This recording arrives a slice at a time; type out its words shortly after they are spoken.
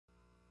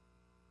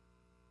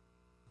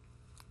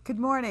Good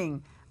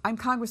morning. I'm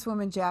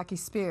Congresswoman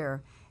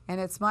Speier,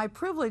 and it's my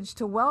privilege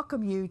to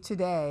welcome you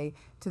today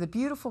to the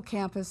beautiful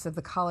campus of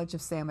the College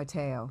of San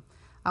Mateo.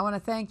 I want to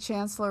thank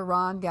Chancellor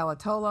Ron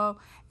Galatolo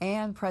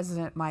and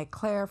President Mike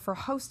Clare for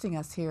hosting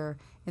us here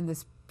in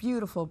this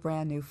beautiful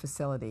brand new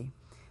facility.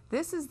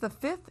 This is the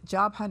 5th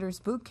Job Hunters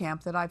Boot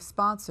Camp that I've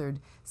sponsored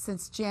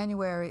since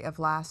January of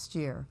last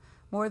year.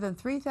 More than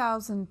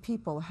 3,000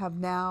 people have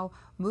now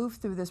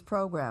moved through this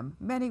program,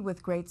 many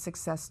with great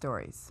success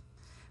stories.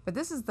 But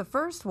this is the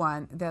first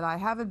one that I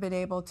haven't been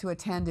able to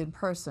attend in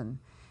person.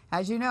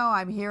 As you know,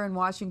 I'm here in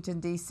Washington,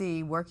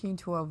 D.C., working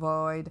to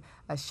avoid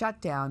a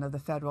shutdown of the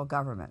federal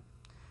government.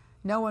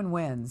 No one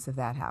wins if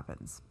that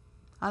happens.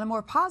 On a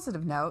more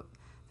positive note,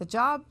 the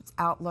jobs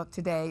outlook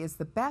today is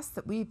the best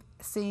that we've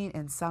seen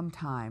in some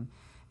time.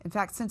 In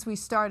fact, since we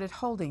started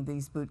holding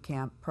these boot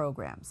camp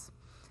programs.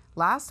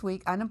 Last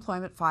week,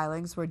 unemployment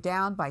filings were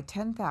down by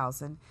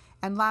 10,000,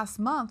 and last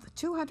month,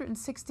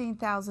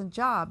 216,000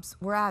 jobs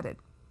were added.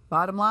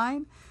 Bottom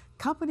line,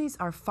 companies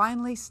are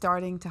finally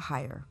starting to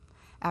hire.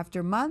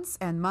 After months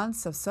and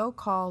months of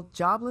so-called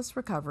jobless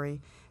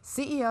recovery,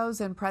 CEOs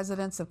and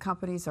presidents of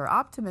companies are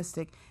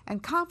optimistic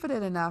and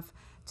confident enough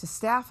to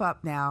staff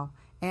up now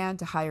and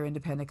to hire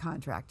independent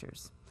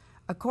contractors.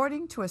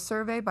 According to a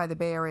survey by the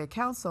Bay Area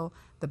Council,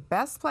 the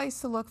best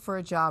place to look for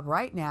a job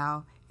right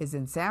now is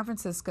in San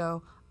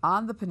Francisco,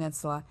 on the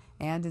peninsula,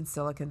 and in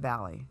Silicon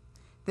Valley.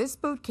 This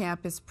boot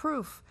camp is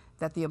proof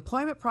that the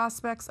employment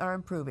prospects are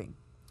improving.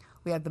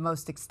 We have the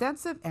most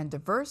extensive and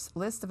diverse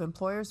list of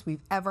employers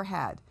we've ever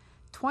had.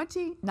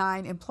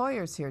 29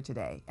 employers here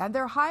today, and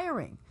they're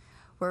hiring.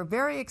 We're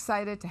very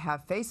excited to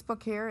have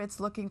Facebook here. It's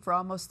looking for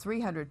almost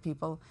 300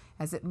 people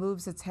as it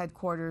moves its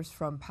headquarters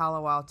from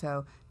Palo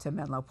Alto to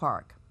Menlo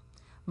Park.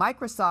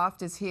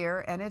 Microsoft is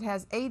here, and it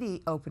has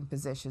 80 open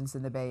positions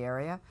in the Bay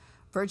Area.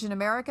 Virgin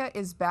America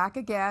is back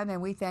again,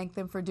 and we thank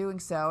them for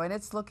doing so, and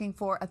it's looking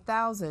for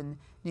 1,000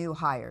 new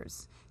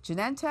hires.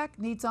 Genentech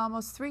needs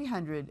almost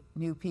 300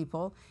 new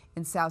people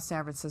in South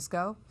San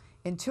Francisco.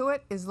 Intuit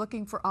is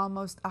looking for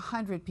almost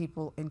 100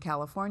 people in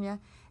California,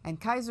 and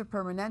Kaiser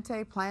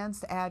Permanente plans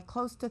to add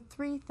close to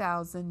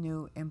 3,000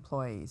 new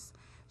employees.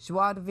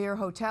 Joie de Vivre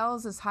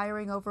Hotels is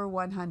hiring over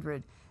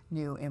 100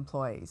 new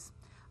employees.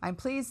 I'm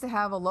pleased to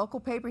have a local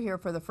paper here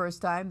for the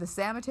first time. The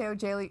San Mateo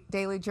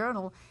Daily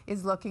Journal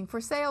is looking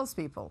for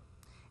salespeople.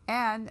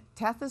 And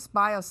Tethys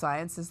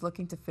Bioscience is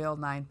looking to fill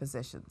 9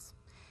 positions.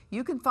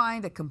 You can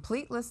find a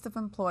complete list of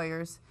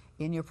employers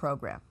in your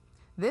program.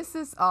 This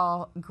is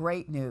all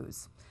great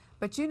news.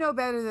 But you know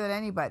better than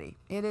anybody,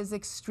 it is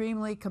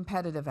extremely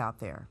competitive out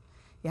there.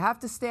 You have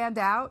to stand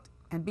out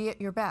and be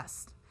at your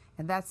best.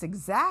 And that's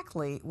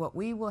exactly what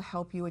we will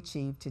help you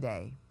achieve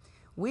today.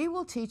 We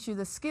will teach you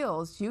the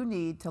skills you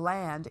need to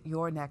land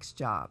your next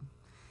job.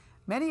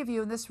 Many of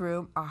you in this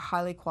room are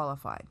highly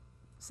qualified.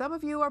 Some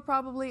of you are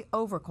probably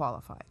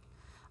overqualified.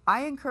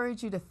 I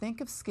encourage you to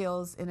think of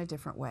skills in a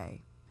different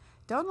way.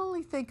 Don't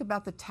only think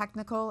about the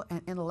technical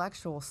and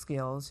intellectual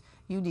skills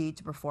you need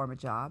to perform a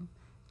job.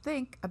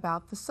 Think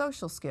about the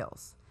social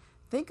skills.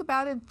 Think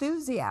about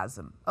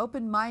enthusiasm,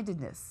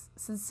 open-mindedness,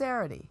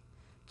 sincerity,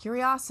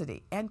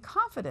 curiosity, and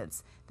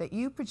confidence that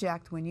you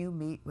project when you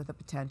meet with a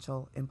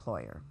potential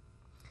employer.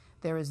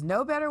 There is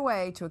no better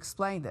way to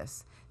explain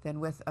this than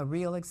with a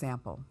real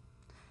example.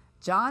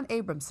 John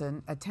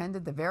Abramson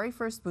attended the very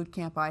first boot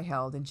camp I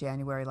held in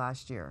January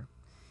last year.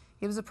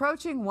 He was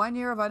approaching 1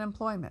 year of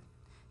unemployment.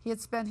 He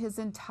had spent his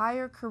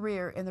entire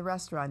career in the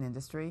restaurant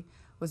industry,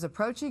 was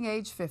approaching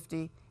age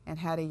 50, and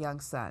had a young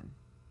son.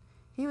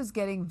 He was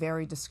getting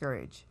very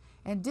discouraged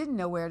and didn't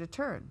know where to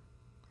turn.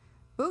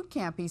 Boot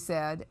camp, he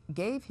said,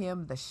 gave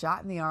him the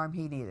shot in the arm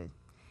he needed.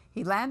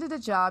 He landed a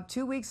job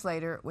 2 weeks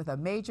later with a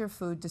major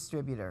food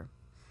distributor.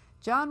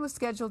 John was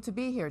scheduled to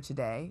be here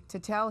today to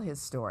tell his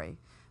story,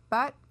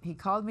 but he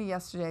called me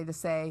yesterday to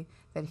say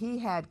that he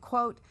had,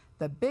 quote,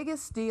 the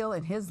biggest deal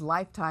in his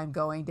lifetime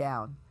going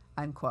down,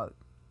 unquote.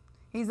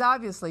 He's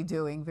obviously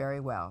doing very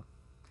well.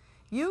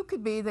 You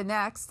could be the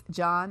next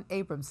John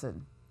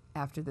Abramson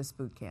after this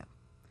boot camp.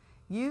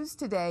 Use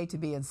today to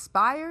be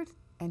inspired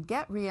and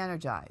get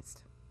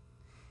re-energized.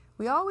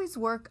 We always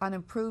work on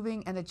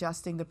improving and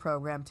adjusting the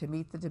program to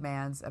meet the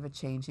demands of a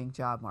changing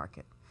job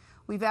market.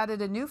 We've added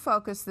a new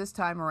focus this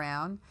time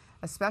around,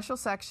 a special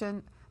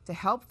section to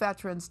help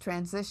veterans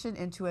transition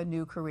into a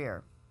new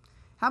career.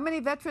 How many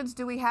veterans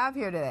do we have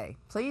here today?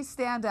 Please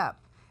stand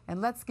up and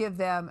let's give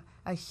them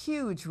a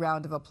huge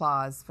round of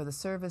applause for the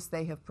service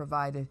they have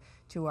provided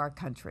to our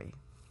country.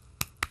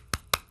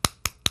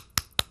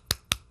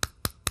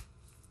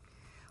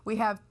 We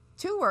have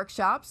 2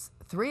 workshops,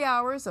 3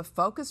 hours of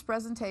focused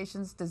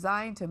presentations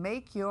designed to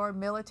make your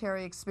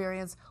military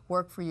experience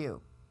work for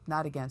you,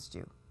 not against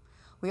you.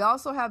 We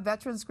also have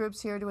veterans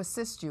groups here to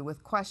assist you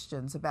with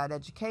questions about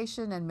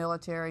education and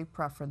military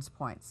preference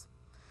points.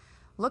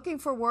 Looking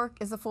for work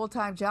is a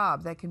full-time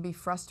job that can be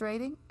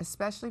frustrating,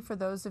 especially for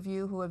those of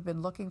you who have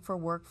been looking for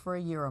work for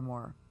a year or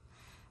more.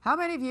 How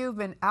many of you have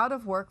been out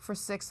of work for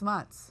 6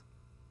 months?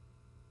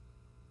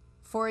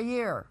 For a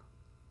year?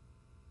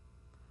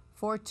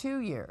 For 2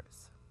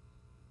 years?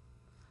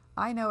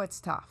 I know it's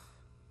tough,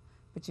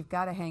 but you've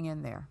got to hang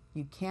in there.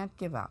 You can't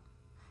give up.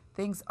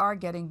 Things are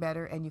getting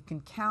better, and you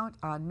can count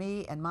on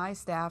me and my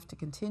staff to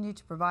continue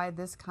to provide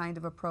this kind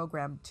of a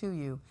program to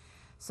you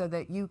so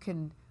that you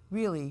can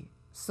really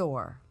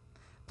soar.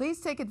 Please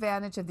take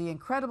advantage of the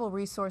incredible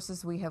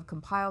resources we have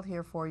compiled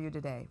here for you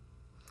today.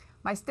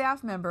 My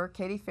staff member,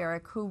 Katie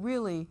Farrick, who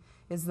really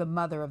is the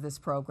mother of this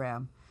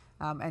program,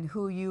 and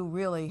who you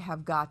really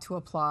have got to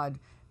applaud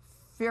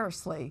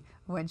fiercely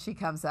when she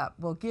comes up,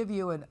 will give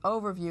you an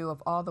overview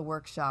of all the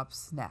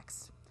workshops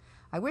next.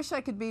 I wish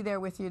I could be there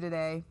with you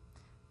today,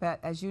 but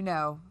as you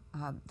know,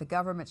 the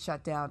government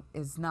shutdown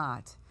is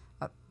not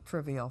a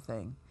trivial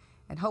thing.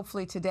 And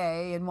hopefully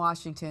today in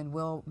Washington,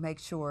 we'll make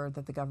sure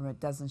that the government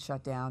doesn't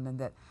shut down and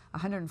that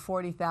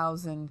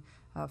 140,000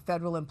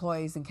 federal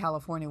employees in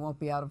California won't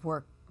be out of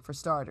work, for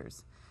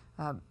starters.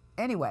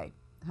 Anyway,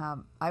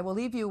 I will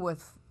leave you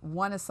with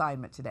one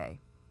assignment today.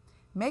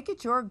 Make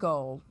it your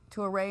goal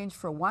to arrange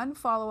for one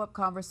follow-up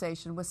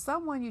conversation with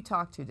someone you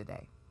talk to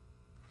today.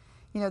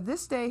 You know,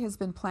 this day has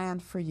been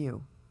planned for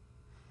you.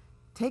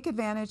 Take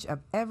advantage of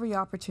every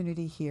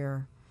opportunity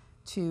here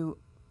to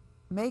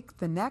make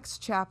the next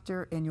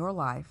chapter in your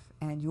life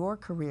and your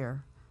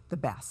career the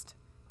best.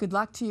 Good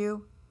luck to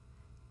you.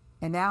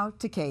 And now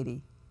to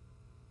Katie.